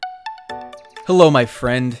Hello, my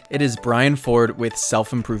friend. It is Brian Ford with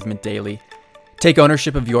Self Improvement Daily. Take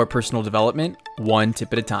ownership of your personal development, one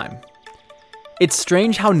tip at a time. It's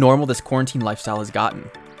strange how normal this quarantine lifestyle has gotten.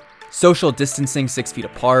 Social distancing 6 feet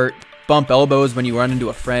apart, bump elbows when you run into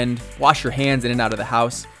a friend, wash your hands in and out of the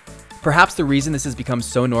house. Perhaps the reason this has become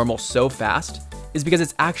so normal so fast is because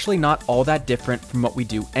it's actually not all that different from what we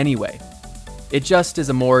do anyway. It just is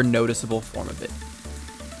a more noticeable form of it.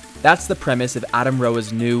 That's the premise of Adam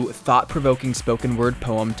Roa's new, thought-provoking spoken word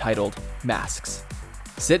poem titled Masks.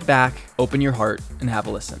 Sit back, open your heart, and have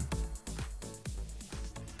a listen.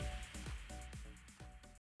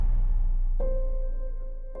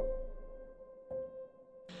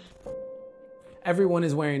 Everyone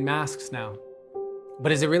is wearing masks now.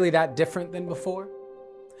 But is it really that different than before?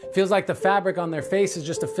 Feels like the fabric on their face is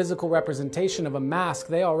just a physical representation of a mask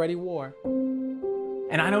they already wore.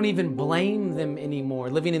 And I don't even blame them anymore,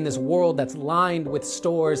 living in this world that's lined with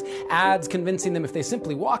stores, ads convincing them if they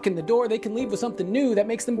simply walk in the door, they can leave with something new that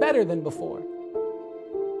makes them better than before.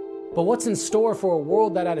 But what's in store for a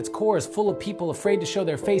world that at its core is full of people afraid to show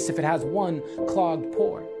their face if it has one clogged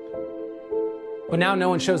pore? But now no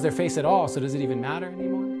one shows their face at all, so does it even matter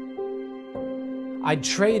anymore? I'd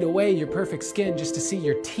trade away your perfect skin just to see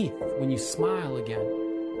your teeth when you smile again.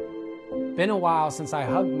 Been a while since I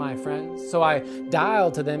hugged my friends, so I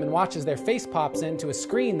dial to them and watch as their face pops into a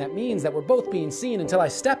screen that means that we're both being seen until I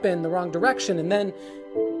step in the wrong direction and then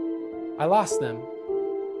I lost them.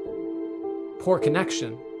 Poor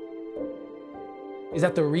connection. Is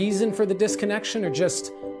that the reason for the disconnection or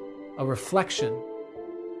just a reflection?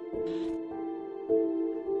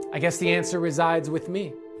 I guess the answer resides with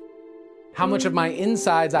me. How much of my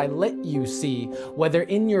insides I let you see, whether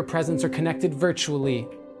in your presence or connected virtually.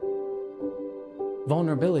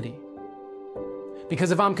 Vulnerability.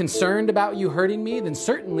 Because if I'm concerned about you hurting me, then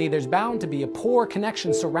certainly there's bound to be a poor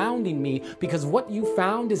connection surrounding me because what you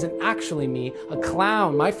found isn't actually me, a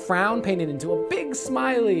clown, my frown painted into a big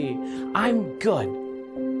smiley. I'm good.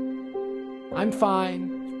 I'm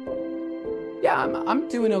fine. Yeah, I'm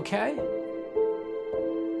doing okay.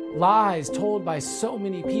 Lies told by so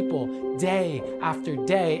many people day after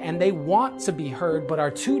day, and they want to be heard but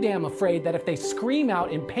are too damn afraid that if they scream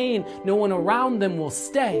out in pain, no one around them will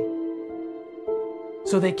stay.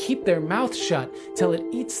 So they keep their mouth shut till it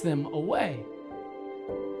eats them away.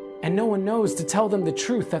 And no one knows to tell them the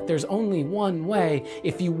truth that there's only one way.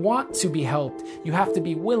 If you want to be helped, you have to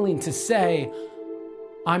be willing to say,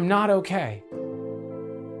 I'm not okay.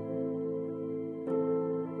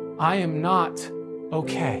 I am not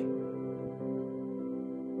okay.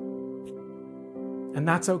 And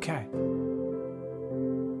that's okay.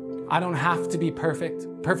 I don't have to be perfect.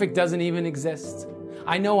 Perfect doesn't even exist.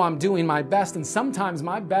 I know I'm doing my best, and sometimes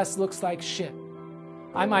my best looks like shit.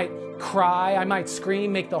 I might cry, I might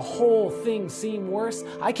scream, make the whole thing seem worse.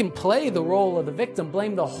 I can play the role of the victim,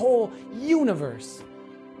 blame the whole universe.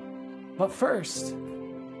 But first,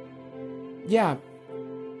 I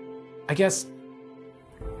guess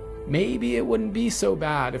maybe it wouldn't be so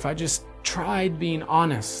bad if I just tried being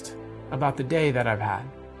honest about the day that I've had.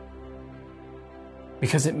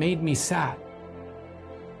 Because it made me sad.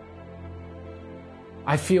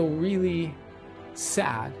 I feel really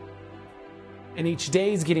sad. And each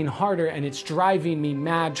day is getting harder and it's driving me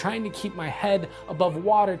mad. Trying to keep my head above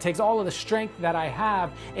water takes all of the strength that I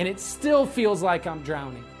have, and it still feels like I'm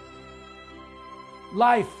drowning.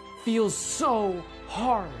 Life feels so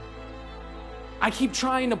hard. I keep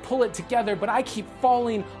trying to pull it together, but I keep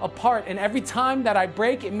falling apart. And every time that I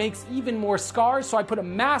break, it makes even more scars. So I put a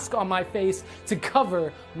mask on my face to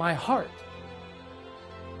cover my heart.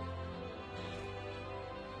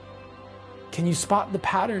 Can you spot the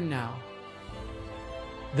pattern now?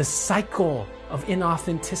 The cycle of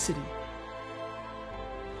inauthenticity.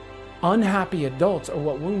 Unhappy adults are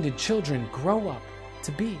what wounded children grow up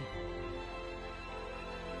to be.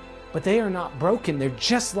 But they are not broken. They're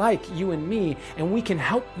just like you and me, and we can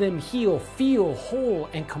help them heal, feel whole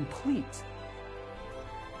and complete.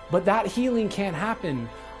 But that healing can't happen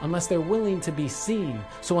unless they're willing to be seen.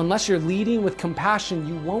 So unless you're leading with compassion,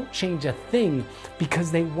 you won't change a thing because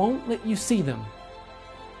they won't let you see them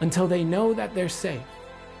until they know that they're safe.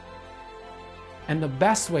 And the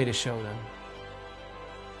best way to show them,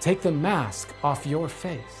 take the mask off your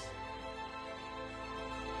face.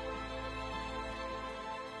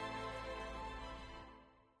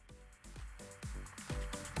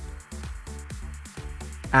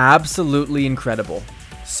 Absolutely incredible.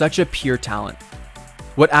 Such a pure talent.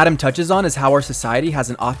 What Adam touches on is how our society has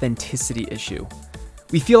an authenticity issue.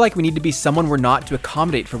 We feel like we need to be someone we're not to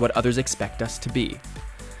accommodate for what others expect us to be.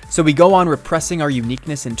 So we go on repressing our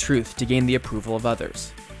uniqueness and truth to gain the approval of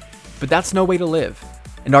others. But that's no way to live,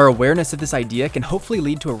 and our awareness of this idea can hopefully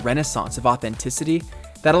lead to a renaissance of authenticity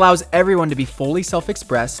that allows everyone to be fully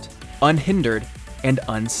self-expressed, unhindered, and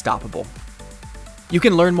unstoppable. You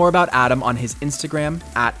can learn more about Adam on his Instagram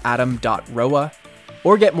at adam.roa,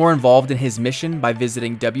 or get more involved in his mission by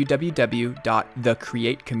visiting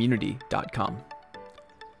www.thecreatecommunity.com.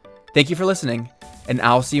 Thank you for listening, and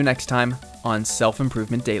I'll see you next time on Self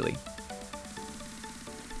Improvement Daily.